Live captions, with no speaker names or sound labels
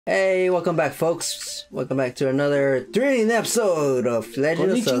Hey, welcome back, folks. Welcome back to another thrilling episode of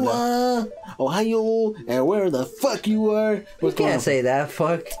Legend of Zelda. Ohio, and where the fuck you are? You can't say that,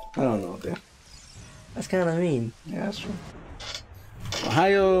 fuck. I don't know, dude. That's kind of mean. Yeah, that's true.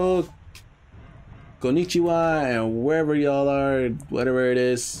 Ohio, konnichiwa, and wherever y'all are, whatever it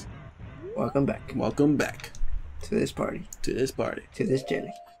is. Welcome back. Welcome back. To this party. To this party. To this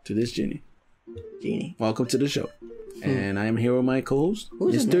jelly. To this genie. Genie. Welcome to the show. And I am here with my co-host,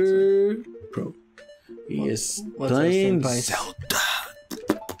 Who's Mr. Pro. He is playing Zelda.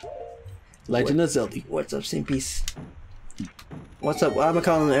 Legend of Zelda. What's up, Stimpies? What's up? I'm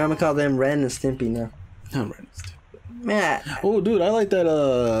gonna call them Ren and Stimpy now. I'm Ren and Stimpy. Man. Oh, dude, I like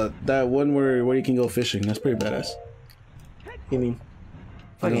that that one where you can go fishing. That's pretty badass. You mean?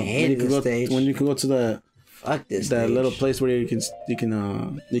 Fucking hate this stage. When you can go to the little place where you can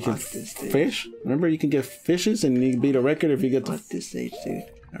fish. Remember, you can get fishes and you can beat a record if you get Fuck this stage, dude.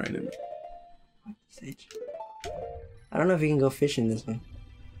 Alright, then. Fuck this stage. I don't know if you can go fishing this one.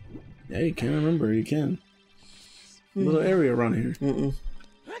 Yeah, you can. Remember, you can. Little area around here. You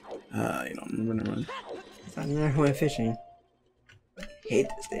don't remember. Never mind. I never went fishing. I hate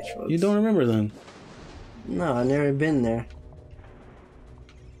this stage, folks. You don't remember then? No, I've never been there.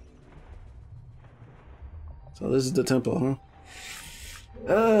 So this is the temple,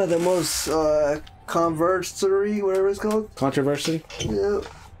 huh? The most conversatory, whatever it's called. Controversy? Yeah.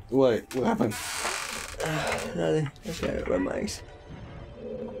 What happened? Nothing. I just gotta rub my eyes.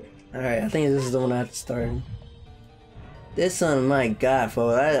 Alright, I think this is the one I have to start. This one, my god,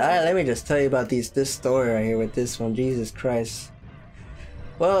 folks. Let me just tell you about this story right here with this one. Jesus Christ.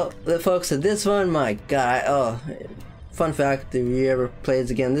 Well, the folks, this one, my god. Fun fact, if you ever play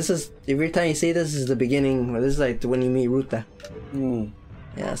this again, this is, every time you see this is the beginning, or this is like when you meet Ruta.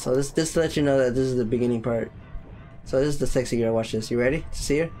 Yeah, so this to let you know that this is the beginning part. So this is the sexy girl, watch this. You ready to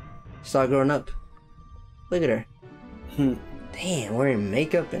see her? She's all grown up. Look at her. Damn, wearing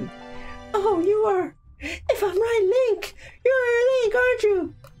makeup and... Oh, you are! If I'm right, Link! You're Link, aren't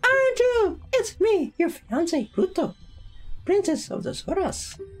you? Aren't you? It's me, your fiancé, Ruto. Princess of the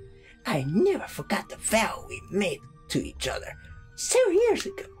Zoras. I never forgot the vow we made to each other 7 years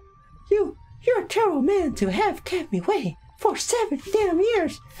ago. You're a terrible man to have kept me waiting for 7 damn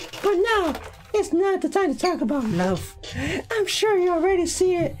years. But now it's not the time to talk about love. I'm sure you already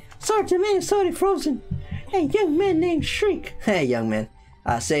see it. Sergeant Man is totally frozen. A young man named Shriek. Hey, young man.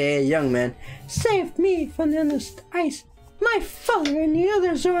 I say, hey, young man. Saved me from the ice. My father and the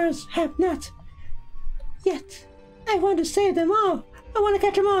other Zoras have not. Yet, I want to save them all. I want to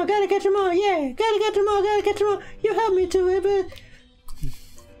catch them all, gotta catch them all, yeah, gotta catch them all, gotta catch them all. You help me to it, but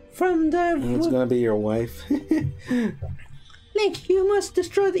from the... It's gonna be your wife. Link, you must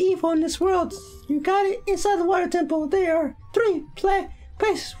destroy the evil in this world. You got it? Inside the water temple, there are 3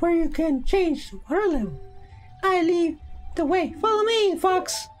 places where you can change the water level. I lead the way. Follow me,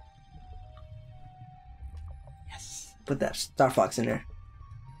 Fox. Yes, put that Star Fox in there.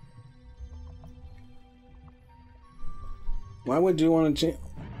 Why would you want to change?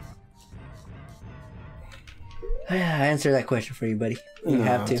 I answer that question for you, buddy. You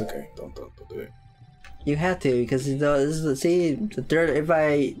have to. It's okay. Don't do it. You have to, because this is the third. If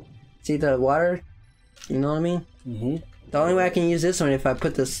I see the water, you know what I mean. The only way I can use this one if I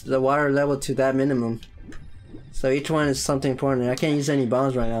put the water level to that minimum. So each one is something important. I can't use any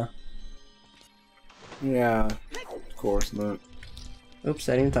bombs right now. Yeah, of course not. Oops,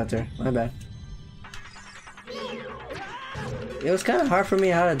 I didn't talk to her. My bad. It was kind of hard for me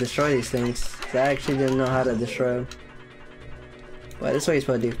how to destroy these things. I actually didn't know how to destroy them. Well, this is what you're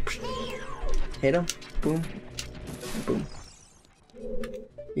supposed to do. Hit them. Boom. Boom.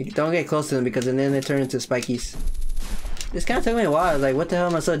 You don't get close to them because then they turn into spikies. This kind of took me a while. I was like, what the hell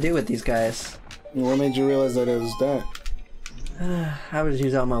am I supposed to do with these guys? What made you realize that it was that? I would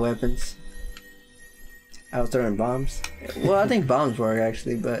use all my weapons. I was throwing bombs. Well, I think bombs work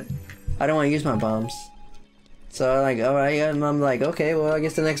actually, but I don't want to use my bombs. So I'm like, alright, and I'm like, okay, well I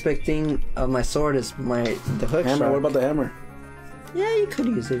guess the next big thing of my sword is the hook hammer. shot. What about the hammer? Yeah, you could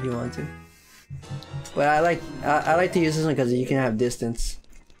use it if you want to. But I like to use this one because you can have distance.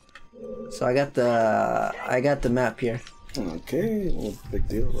 So I got the map here. Okay, well, big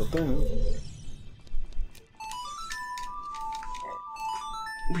deal about that.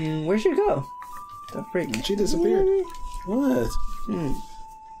 Where'd she go? The freak. She disappeared. What? She's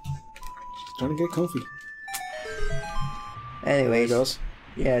trying to get comfy. Anyways, there it goes.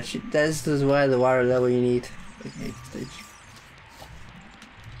 Yeah, this is why the water level you need. Okay, stage.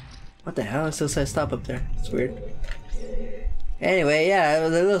 What the hell? It still says stop up there. It's weird. Anyway, yeah, it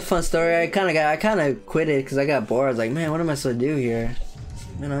was a little fun story. I kind of quit it because I got bored. I was like, man, what am I supposed to do here?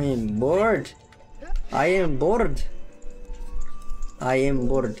 Man, I am bored. I am bored. I am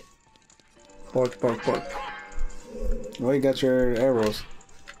bored. Pork, pork, pork. Well, you got your arrows.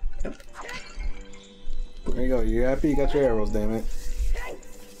 Yep. There you go. You happy? You got your arrows, damn it.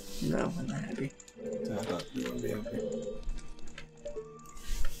 No, I'm not happy. I thought you wouldn't be happy.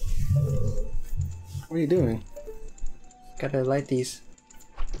 What are you doing? Gotta light these.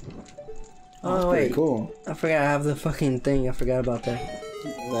 Oh, Oh wait, cool. I forgot I have the fucking thing. I forgot about that.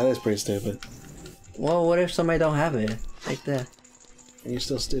 That is pretty stupid. Well, what if somebody don't have it? Like that. And you're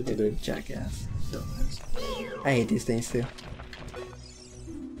still stupid, dude. Jackass. I hate these things too.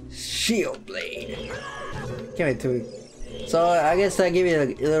 Shield blade. Can't wait to. So I guess I give you a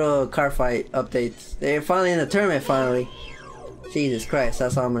little car fight update. They're finally in the tournament. Finally. Jesus Christ,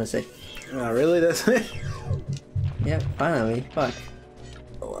 that's all I'm gonna say. Oh, really? That's it? Yep, finally. Fuck.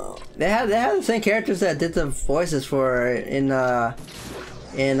 Oh, wow. They have the same characters that did the voices for when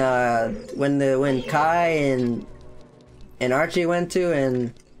Kai and Archie went to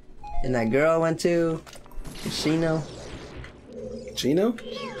and that girl went to Shino. Chino?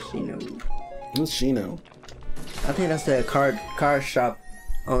 Shino. Who's Shino? I think that's the car shop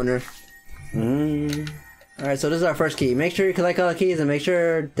owner. Alright, so this is our first key. Make sure you collect all the keys and make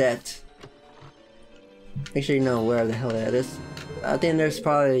sure that. Make sure you know where the hell that is. I think there's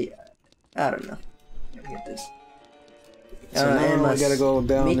probably. I don't know. Let me get this. So now I gotta go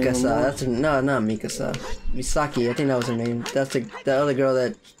down. Mikasa. That's no, not Mikasa. Misaki. I think that was her name. That's the other girl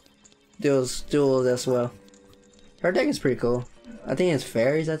that deals duels as well. Her deck is pretty cool. I think it's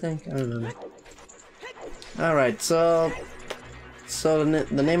fairies. I think. I don't know. All right, so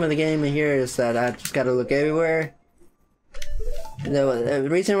the name of the game in here is that I just gotta look everywhere. The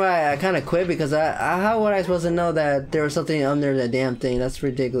reason why I kind of quit because how would I supposed to know that there was something under the damn thing? That's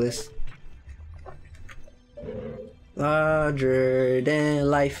ridiculous. Larger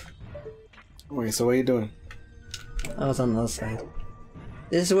than life. Wait, so what are you doing? I was on the other side.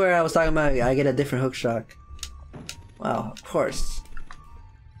 This is where I was talking about I get a different hook shot. Wow, of course.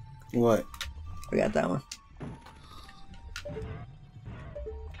 What? Forgot that one.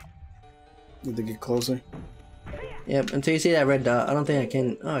 Need to get closer? Yep, until you see that red dot. I don't think I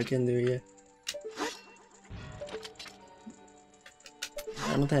can. Oh, I can do it yet.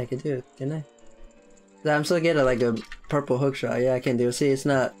 I don't think I can do it, can I? I'm still getting like a purple hook shot. Yeah, I can do it. See, it's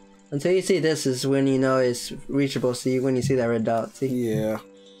not. Until you see this is when you know it's reachable. See, when you see that red dot. See? Yeah.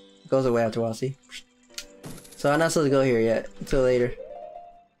 It goes away after a while, see? So I'm not supposed to go here yet. Until later.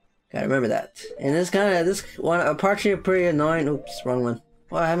 Gotta remember that. And this one, partially pretty annoying. Oops, wrong one.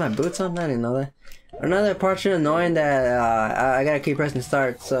 Well, I have my boots on? I didn't know that. Another partially annoying that I gotta keep pressing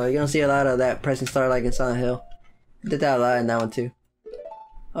start. So you're gonna see a lot of that pressing start like in Silent Hill. I did that a lot in that one too.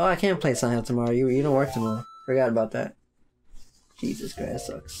 Oh, I can't play Silent Hill tomorrow. You don't work tomorrow. Forgot about that. Jesus Christ, that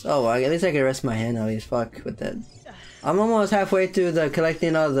sucks. Oh, well, at least I can rest my hand at least. Fuck with that. I'm almost halfway through the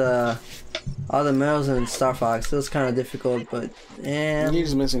collecting all the medals in Star Fox. It was kind of difficult, but You're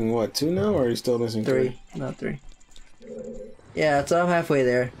just missing what, 2 now, or are you still missing 3? Not 3. Yeah, so I'm halfway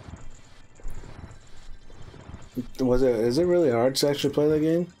there. Is it really hard to actually play that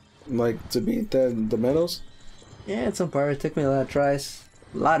game? Like, to beat the medals? Yeah, in some part. It took me a lot of tries.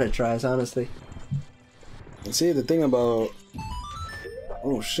 A lot of tries, honestly. See, the thing about...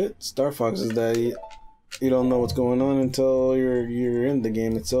 Oh shit, Star Fox is that you don't know what's going on until you're in the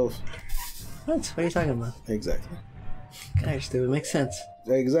game itself. What are you talking about? Exactly. Gosh, dude, it makes sense.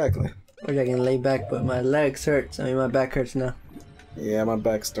 Exactly. Or I can lay back, but my legs hurt. I mean, my back hurts now. Yeah, my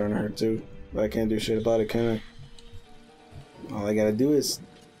back's starting to hurt too. But I can't do shit about it, can I? All I gotta do is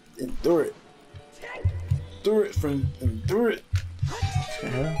endure it. Endure it, friend. Endure it. What the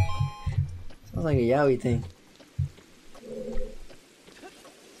hell? Sounds like a yaoi thing.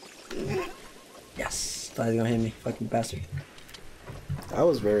 Yes! Thought he was gonna hit me, fucking bastard. That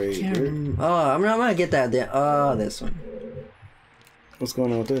was very weird. Oh, I'm gonna get that then. Oh, this one. What's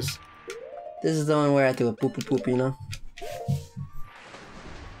going on with this? This is the one where I do a poop poop poop, you know?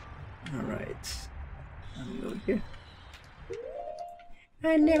 Alright. I'm gonna go here.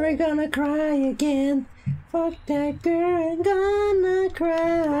 I'm never gonna cry again. Fuck that girl, I'm gonna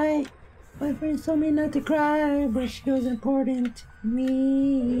cry. My friends told me not to cry, but she was important to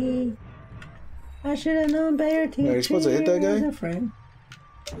me. I should have known better to Are you supposed to hit that guy? as a friend.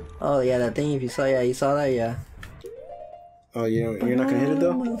 Oh yeah, that thing. If you saw, yeah, you saw that, yeah. Oh, you're not gonna hit it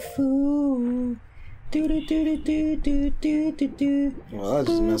though? I'm a fool. Do do do do do do do do. Well, that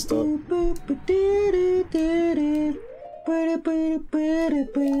just messed up.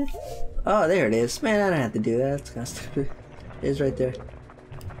 Oh, there it is. Man, I don't have to do that. It's kind of stupid. It is right there.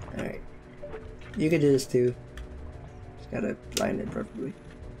 Alright. You can do this too. Just gotta line it perfectly.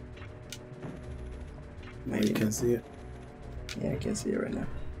 No, you can't see it. Yeah, I can't see it right now.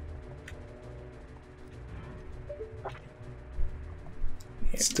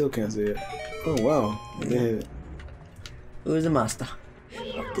 Still can't see it. Oh wow, they hit it. Who's the master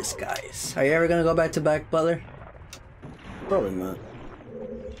of disguise? Are you ever gonna go back to Back Butler? Probably not.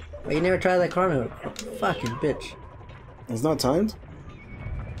 Oh, you never tried that carnival? Fucking bitch. It's not timed?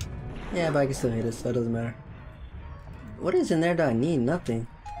 Yeah, but I can still hit it, so it doesn't matter. What is in there that I need? Nothing.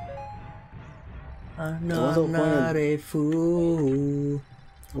 I'm not a fool.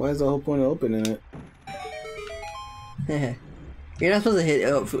 Why is the whole point of opening it? You're not supposed to hit it.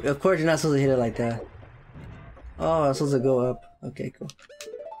 Oh, of course you're not supposed to hit it like that. Oh, I'm supposed to go up. Okay, cool.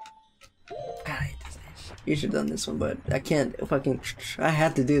 God, I hate this stage. You should have done this one, but I can't fucking... I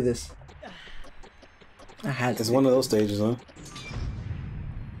had to do this. I had to. It's one of those stages, huh?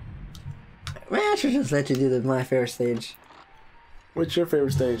 Man, I should just let you do my favorite stage. What's your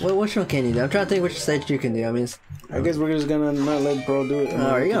favorite stage? Well, which one can you do? I'm trying to think which stage you can do. I mean, I guess we're just gonna not let Bro do it.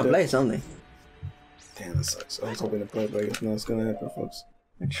 Oh, you're gonna play something. Damn, that sucks. I was hoping to play it, but I guess not. It's gonna happen, folks.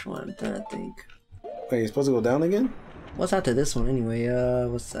 Which one? I'm trying to think. Wait, you're supposed to go down again? What's after this one anyway?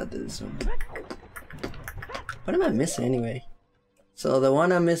 What's after this one? What am I missing anyway? So the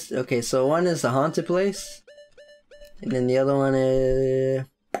one I missed. Okay, so one is the haunted place, and then the other one is.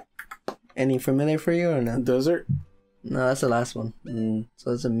 Any familiar for you or not? Desert? No, that's the last one.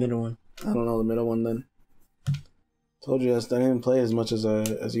 So it's the middle one. I don't know the middle one then. Told you I didn't play as much as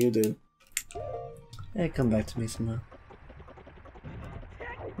you did. Hey, come back to me somehow.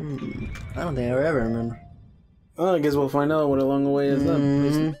 I don't think I ever remember. Oh, I guess we'll find out what along the way is.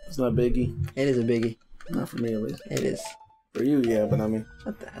 It's not biggie. It is a biggie. Not for me at least. It is. For you, yeah, but I mean.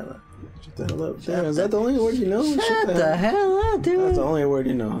 Shut the hell up. Shut the hell up. Damn, is that the only word you know? Shut the hell up, dude. That's the only word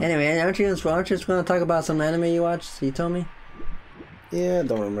you know. Anyway, aren't you just going to talk about some anime you watched? You told me? Yeah, I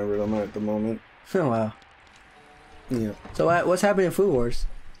don't remember them at the moment. Oh, wow. Yeah. So what's happening in Food Wars?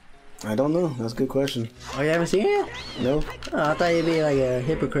 I don't know. That's a good question. Oh, you haven't seen it yet? No. Oh, I thought you'd be like a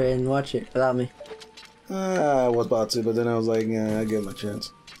hypocrite and watch it without me. I was about to, but then I was like, yeah, I'll give him a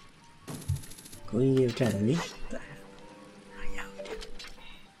chance. Who are you trying to me?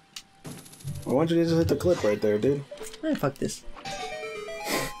 Well, why don't you just hit the clip right there, dude? Man, fuck this.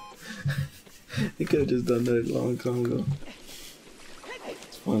 You could have just done that a long time ago.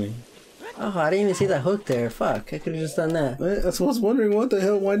 It's funny. Oh, I didn't even see that hook there. Fuck, I could have just done that. That's what I was wondering. What the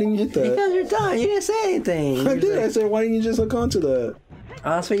hell? Why didn't you hit that? Because you're done. You didn't say anything. I did. I said, why didn't you just hook onto that? Oh,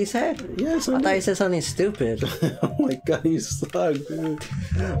 that's what you said? Yes, I thought you said something stupid. Oh my god, you suck, dude.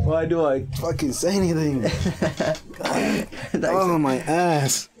 Why do I fucking say anything? Oh, my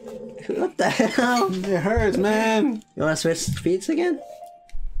ass. What the hell? It hurts, man. You want to switch speeds again?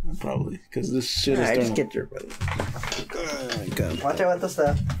 Probably, because this shit Alright, is just get your brother. God. Watch out with the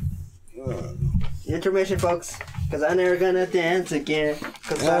stuff. Intermission, folks. Because I'm never gonna dance again.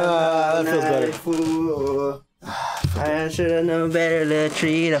 Because I'm that feels better. a fool. I should have known better to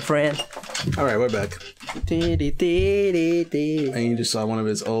treat a friend. Alright, we're back. And And you just saw one of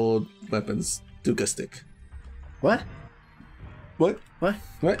his old weapons, Duka stick. What? What? What?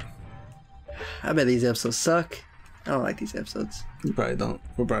 What? I bet these episodes suck. I don't like these episodes. You probably don't.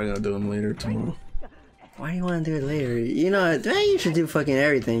 We're probably gonna do them later tomorrow. Why do you want to do it later? You know, man, you should do fucking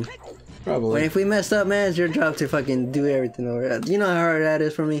everything. Probably. When if we messed up, man, it's your job to fucking do everything over. You know how hard that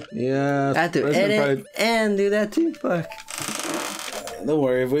is for me? Yeah. I have to edit and do that too? Fuck. Don't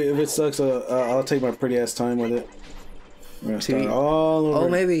worry. If it sucks, I'll take my pretty ass time with it. We're gonna start all over. Oh,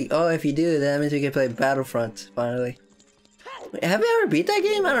 maybe. Oh, if you do, that means we can play Battlefront, finally. Wait, have we ever beat that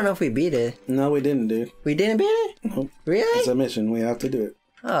game? I don't know if we beat it. No, we didn't, dude. We didn't beat it? Nope. Really? It's a mission. We have to do it.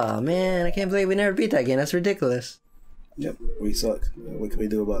 Oh, man. I can't believe we never beat that game. That's ridiculous. Yep. We suck. What can we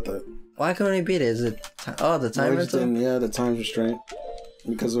do about that? Why couldn't we beat it? Is it... Oh, the time rental? Yeah, the time restraint.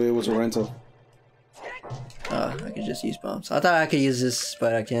 Because it was a rental. Oh, I could just use bombs. I thought I could use this,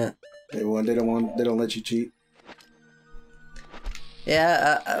 but I can't. They don't let you cheat.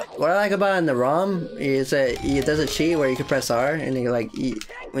 Yeah, what I like about it in the ROM is that it does a cheat where you can press R, and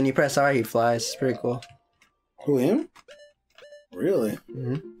when you press R, he flies. It's pretty cool. Who, him? Really?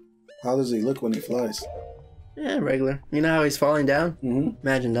 Mm-hmm. How does he look when he flies? Yeah, regular. You know how he's falling down? Mm-hmm.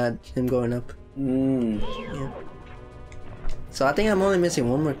 Imagine that, him going up. Mm. Yeah. So I think I'm only missing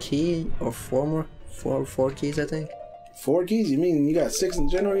one more key, or four keys, I think. 4 keys? You mean you got 6 in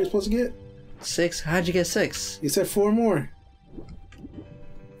general you're supposed to get? 6? How'd you get 6? You said 4 more.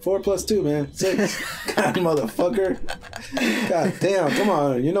 4 plus 2, man. 6. God, motherfucker. God damn, come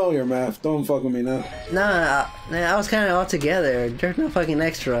on. You know your math. Don't fuck with me now. Nah, I was kind of all together. There's no fucking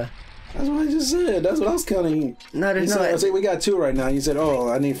extra. That's what I just said. That's what I was counting. No, there's I no. said we got 2 right now. You said, oh,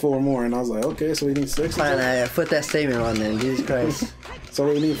 I need 4 more, and I was like, okay, so we need 6. Fine, I put that statement on then. Jesus Christ. So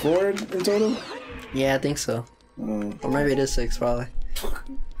we need 4 in total. Yeah, I think so. Or maybe it is 6, probably. All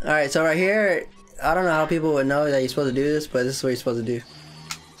right, so right here, I don't know how people would know that you're supposed to do this, but this is what you're supposed to do.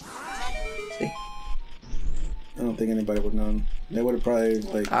 See? I don't think anybody would know. They would have probably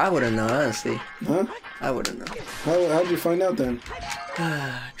like. I wouldn't know, honestly. Huh? I wouldn't know. How'd you find out then?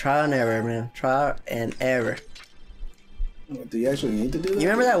 Trial and error, man. Trial and error. Do you actually need to do that? You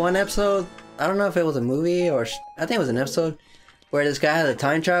remember that one episode? I don't know if it was a movie or I think it was an episode where this guy had a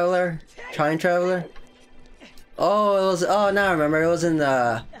time traveler. Oh, it was. Oh, now I remember. It was in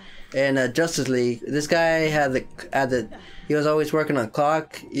Justice League. This guy had the. He was always working on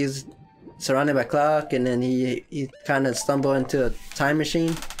clock. He's surrounded by clock, and then he kind of stumbled into a time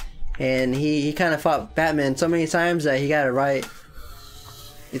machine, and he kind of fought Batman so many times that he got it right.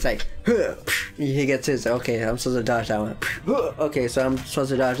 It's like, he gets his, okay, I'm supposed to dodge that one. Okay, so I'm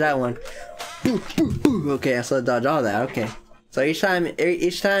supposed to dodge that one. Okay, I'm supposed to dodge all that. Okay, so each time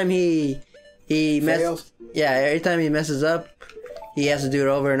he messes, yeah, every time he messes up, he has to do it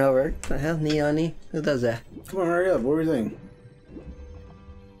over and over. What the hell, Neon? Who does that? Come on, hurry up. What were you thinking?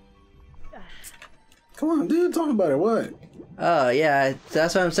 Come on, dude, talk about it. What? Oh, yeah,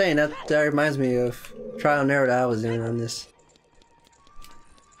 that's what I'm saying. That reminds me of trial and error that I was doing on this.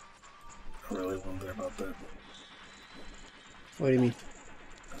 I really wonder about that. What do you mean?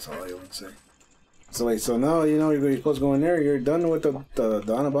 That's all I want to say. So wait, so now you know you're supposed to go in there. You're done with the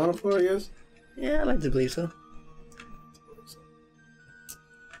Anabana floor, I guess? Yeah, I like to believe so.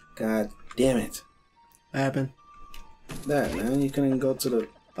 God damn it. What happened? That, man, you couldn't go to the...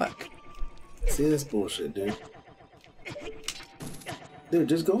 Fuck. See this bullshit, dude. Dude,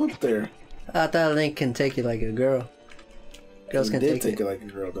 just go up there. I thought Link can take it like a girl. Girls can take it like a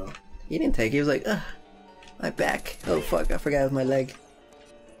girl, though. He didn't take it. He was like, ugh, my back. Oh fuck, I forgot it was my leg.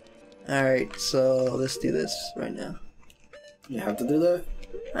 Alright, so let's do this right now. You have to do that?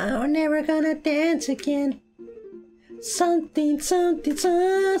 I'm never gonna dance again. Something, sa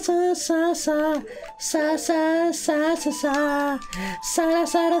sa sa sa sa sa sa sa sa sa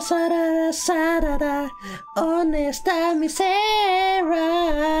sa sa sa da. Honesta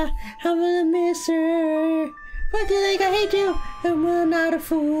misera, I'm gonna miss her. Why do you think I hate you? I'm not a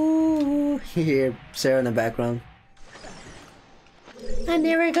fool. You hear Sarah in the background. I'm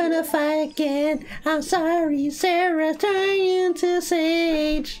never gonna fight again. I'm sorry, Sarah, turning to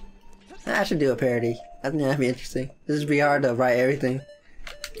Sage. I should do a parody. I think that'd be interesting. This would be hard to write everything.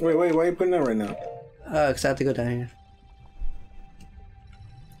 Wait, why are you putting that right now? Oh, cause I have to go down here.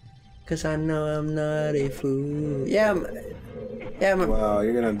 Cause I know I'm not a fool. Yeah, wow,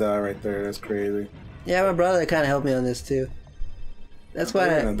 you're gonna die right there. That's crazy. Yeah, my brother kind of helped me on this too. That's why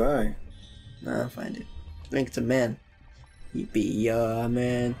you're gonna die. Nah, I'll find it. Link's a man. You be your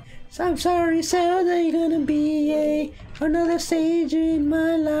man. So I'm sorry, Zelda, you're gonna be another stage in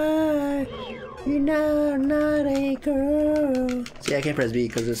my life. You're now not a girl. See, I can't press B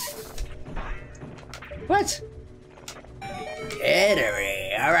because it's... What?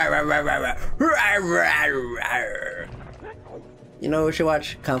 You know, we should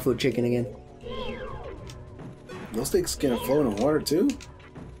watch Kung Fu Chicken again. Those things can float in water too?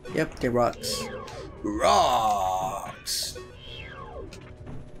 Yep, they're rocks. Rocks!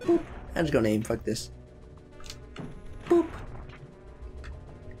 Boop. I'm just gonna aim, fuck this. Boop.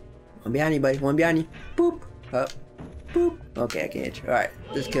 One behind you, buddy. One behind you. Boop. Up. Boop. Okay, I can hit you. Alright,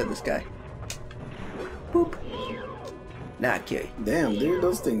 let's kill this guy. Boop. Now I kill you. Damn, dude,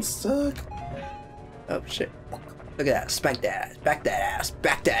 those things suck. Oh, shit. Look at that. Spank that ass. Back that ass.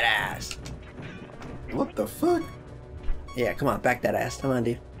 Back that ass. What the fuck? Yeah, come on. Back that ass. Come on,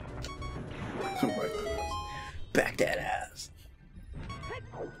 dude. Oh my goodness. Back that ass.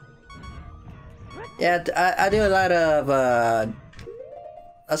 Yeah, I do a lot of,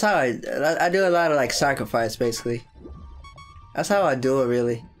 that's how I do a lot of, like, sacrifice, basically. That's how I do it,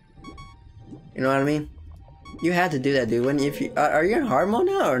 really. You know what I mean? You had to do that, dude. If you, are you in hard mode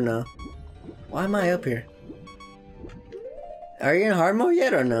now, or no? Why am I up here? Are you in hard mode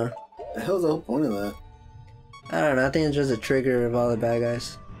yet, or no? The hell's the whole point of that? I don't know, I think it's just a trigger of all the bad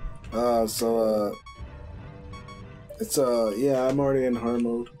guys. It's, yeah, I'm already in hard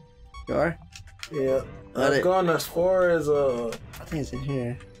mode. You are? Yeah. I've gone as far as, I think it's in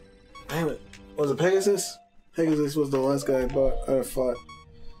here. Damn it. Was it Pegasus? Pegasus was the last guy I fought.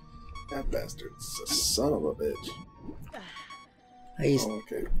 That bastard's a son of a bitch. Oh,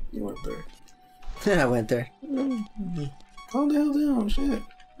 okay. You went there. I went there. Calm the hell down, shit.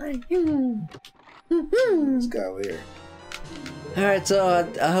 This guy over here. Alright, so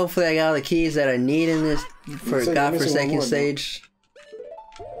hopefully I got all the keys that I need in this for godforsaken stage.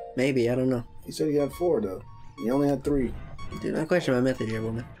 Maybe, I don't know. You said you had 4 though. You only had 3. Dude, don't question my method here,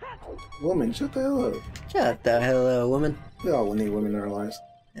 woman. Woman, shut the hell up. Shut the hell up, woman. We all need women in our lives.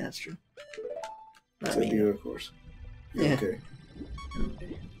 Yeah, that's true. Not Except me. you, of course. Yeah. Okay.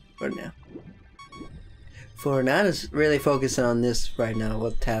 For now. For now, just really focusing on this right now.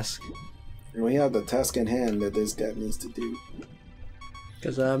 What task? We have the task in hand that this guy needs to do.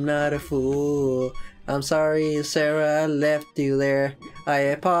 Cause I'm not a fool. I'm sorry, Sarah, I left you there. I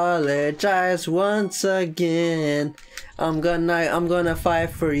apologize once again. I'm gonna fight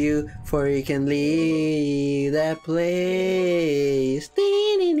for you, for you can leave that place.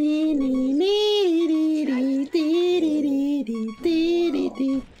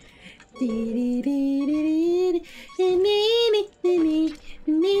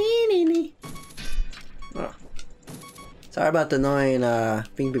 Oh. Sorry about the annoying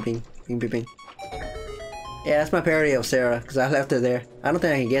ping ping ping ping ping ping. Yeah, that's my parody of Sarah, because I left her there. I don't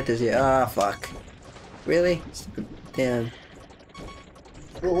think I can get this yet. Ah, fuck. Really? Damn.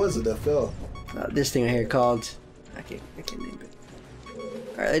 What was it that fell? This thing right here called... I can't name it.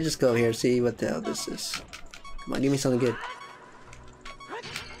 Alright, let's just go here and see what the hell this is. Come on, give me something good.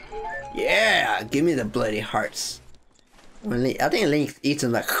 Yeah! Give me the bloody hearts. I think Link eats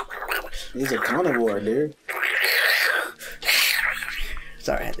them like... He's a carnivore, dude.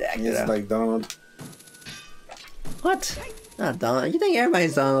 Sorry, I had to act it He's out. like Donald. What? Not Donald. You think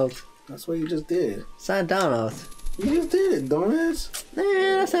everybody's Donald? That's what you just did. It's not Donald. You just did it, dumbass. Nah,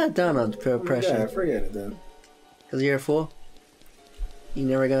 that's not Donald for oppression. Yeah, forget it then. Cause you're a fool? You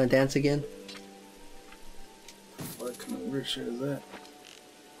never gonna dance again? What kind of weird shit is that?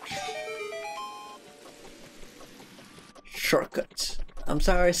 Shortcuts. I'm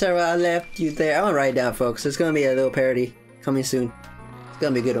sorry, Sarah, I left you there. I'm gonna write it down, folks. It's gonna be a little parody coming soon. It's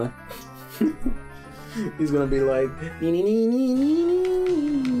gonna be a good one. He's gonna be like, No,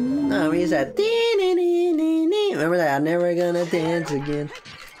 I mean, he's that. Remember that? I'm never gonna dance again.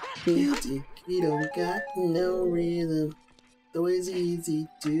 guilty. We don't got no rhythm. Though it's easy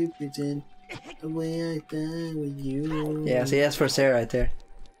to pretend the way I die with you. Yeah, see, that's for Sarah right there.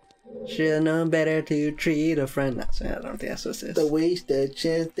 Should've known better to treat a friend. No, I don't think that's what it says. The wasted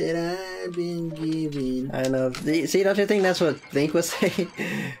chance that I've been given. I know. See, don't you think that's what Link was saying?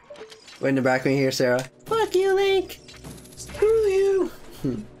 In the back when you hear Sarah. Fuck you, Link! Screw you!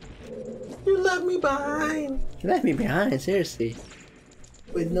 You left me behind. You left me behind, seriously.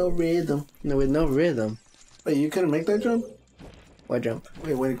 With no rhythm. No, with no rhythm. Wait, you couldn't make that jump? What jump?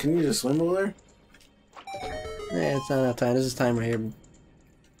 Wait, can you just swim over there? Yeah, it's not enough time. This is time right here.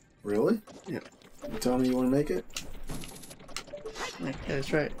 Really? Yeah. You telling me you want to make it? Yeah,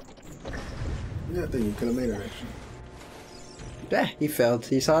 that's right. Yeah, I think you could have made it actually. Yeah, he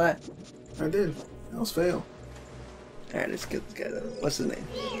failed. You saw that? I did. That was fail. Alright, let's get this guy though. What's his name?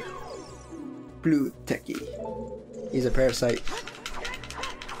 Blue Techie. He's a parasite.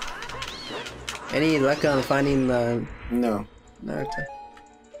 Any luck on finding No. Naruto?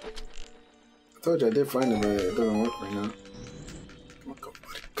 I told you I did find it, but it doesn't work right now. Come on, go,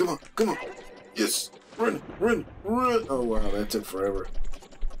 buddy. Come on, come on. Yes. Run, run, run. Oh, wow, that took forever.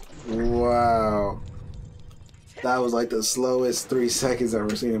 Wow. That was like the slowest 3 seconds I've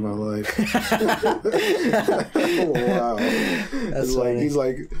ever seen in my life. Wow. That's like, funny. he's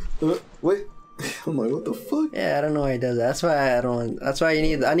like, wait. I'm like, what the fuck? Yeah, I don't know why he does that. That's why I don't. That's why I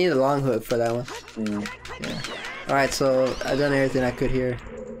need a long hook for that one. Yeah. All right, so I've done everything I could here.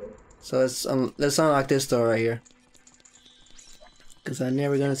 So let's unlock this door right here. Cause I'm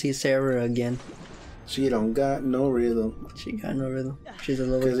never gonna see Sarah again. She don't got no rhythm. She got no rhythm. She's a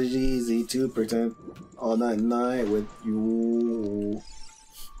little. Cause it's easy to pretend all night with you.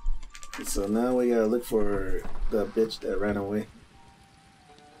 So now we gotta look for the bitch that ran away.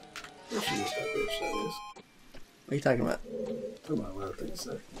 Where she is, that bitch, that is. What are you talking about? Come on, what other things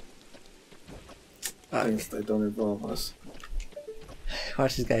say? Okay. Things that don't involve us.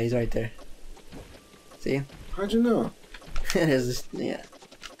 Watch this guy. He's right there. See him? How'd you know? There's this, yeah.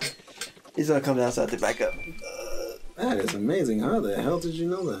 He's gonna come down so I have to back up. That is amazing. How the hell did you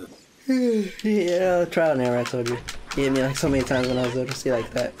know that? Yeah, trial and error, I told you. He hit me like so many times when I was little. See, like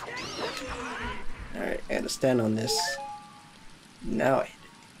that. Alright, I gotta stand on this. Now I hit it.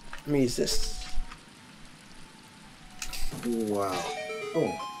 Let me use this. Wow.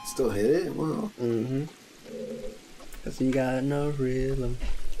 Oh, still hit it? Wow. Mm-hmm. Cause you got no rhythm.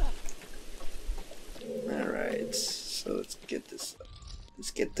 Alright, so let's get this. Let's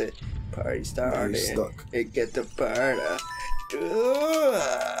get the party started. You're stuck. And get the party.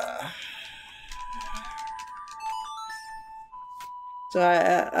 So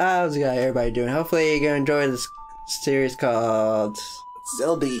how's everybody doing? Hopefully you're gonna enjoy this series called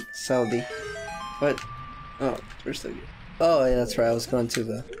Zelda. Zelda. What? Oh, we're still good. Oh yeah, that's right. I was going to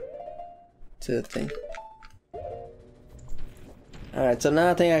the thing. All right, so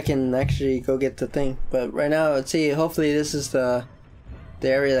now I think I can actually go get the thing. But right now, let's see. Hopefully this is the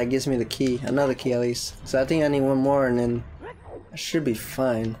area that gives me the key, another key at least. So I think I need one more, and then I should be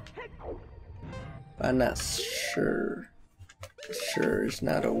fine. But I'm not sure. Sure is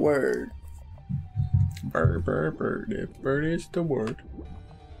not a word. Bird, bird, bird. If bird is the word.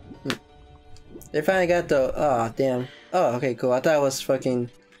 They finally got the. Oh damn. Oh okay, cool. I thought it was fucking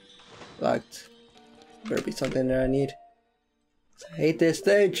locked. Better be something that I need. I hate this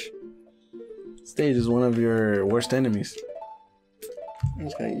stage. Stage is one of your worst enemies. I'm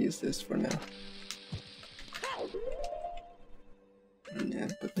just gonna use this for now. Yeah,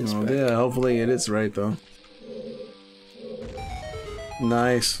 put this back. Yeah, hopefully it is right though.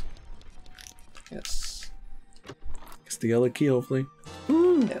 Nice. Yes. It's the yellow key, hopefully.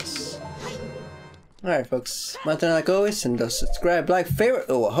 Yes. Alright, folks. My turn like always, and subscribe, like, favorite.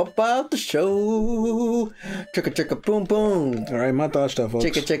 Oh, hop about the show. Chicka chicka boom boom. Alright, my thought stuff, folks.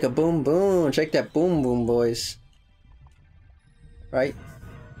 Chicka chicka boom boom. Check that boom boom, boys. Right?